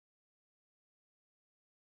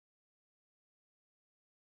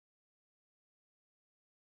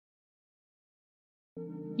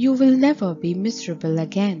You will never be miserable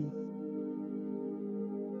again.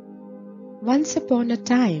 Once upon a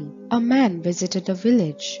time, a man visited a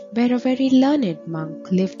village where a very learned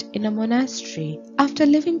monk lived in a monastery. After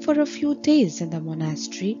living for a few days in the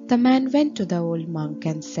monastery, the man went to the old monk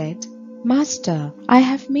and said, "Master, I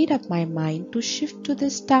have made up my mind to shift to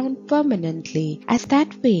this town permanently, as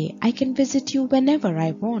that way I can visit you whenever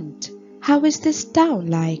I want. How is this town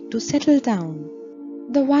like to settle down?"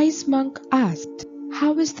 The wise monk asked,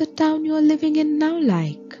 "How is the town you are living in now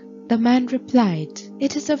like?" The man replied,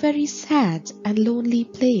 "It is a very sad and lonely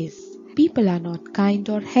place. People are not kind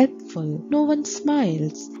or helpful, no one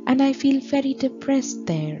smiles, and I feel very depressed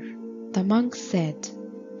there." The monk said,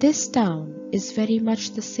 "This town is very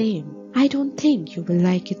much the same. I don't think you will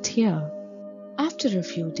like it here." After a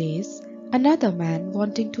few days, another man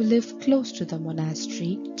wanting to live close to the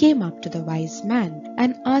monastery came up to the wise man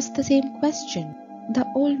and asked the same question. The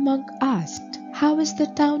old monk asked, "How is the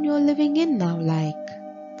town you are living in now like?"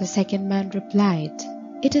 The second man replied,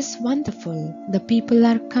 "It is wonderful. The people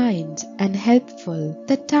are kind and helpful.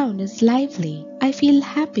 The town is lively. I feel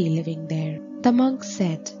happy living there." The monk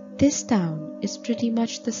said, "This town is pretty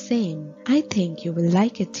much the same. I think you will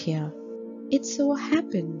like it here." It so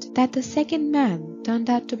happened that the second man turned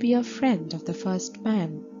out to be a friend of the first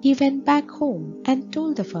man. He went back home and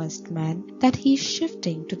told the first man that he is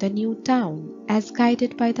shifting to the new town as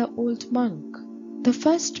guided by the old monk. The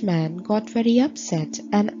first man got very upset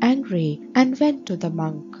and angry and went to the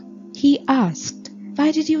monk. He asked,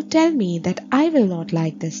 "Why did you tell me that I will not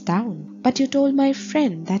like this town, but you told my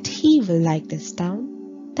friend that he will like this town?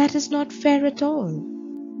 That is not fair at all."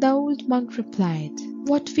 The old monk replied,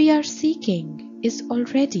 "What we are seeking is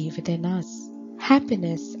already within us.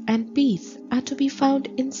 Happiness and peace are to be found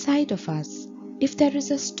inside of us. If there is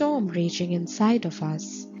a storm raging inside of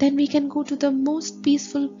us, then we can go to the most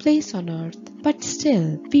peaceful place on earth, but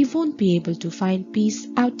still we won't be able to find peace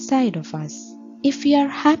outside of us. If we are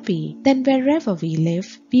happy, then wherever we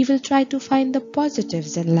live, we will try to find the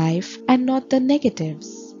positives in life and not the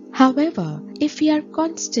negatives. However, if we are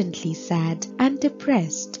constantly sad and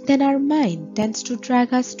depressed, then our mind tends to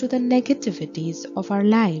drag us to the negativities of our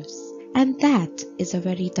lives, and that is a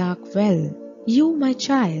very dark well. You, my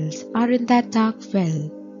child, are in that dark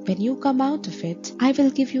well. When you come out of it, I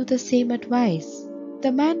will give you the same advice."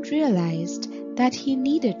 The man realized that he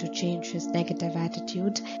needed to change his negative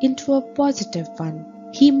attitude into a positive one.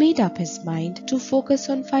 He made up his mind to focus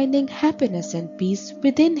on finding happiness and peace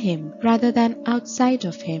within him rather than outside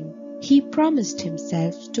of him. He promised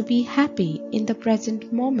himself to be happy in the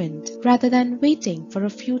present moment rather than waiting for a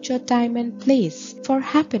future time and place for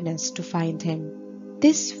happiness to find him.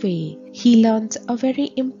 This way, he learns a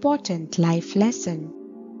very important life lesson.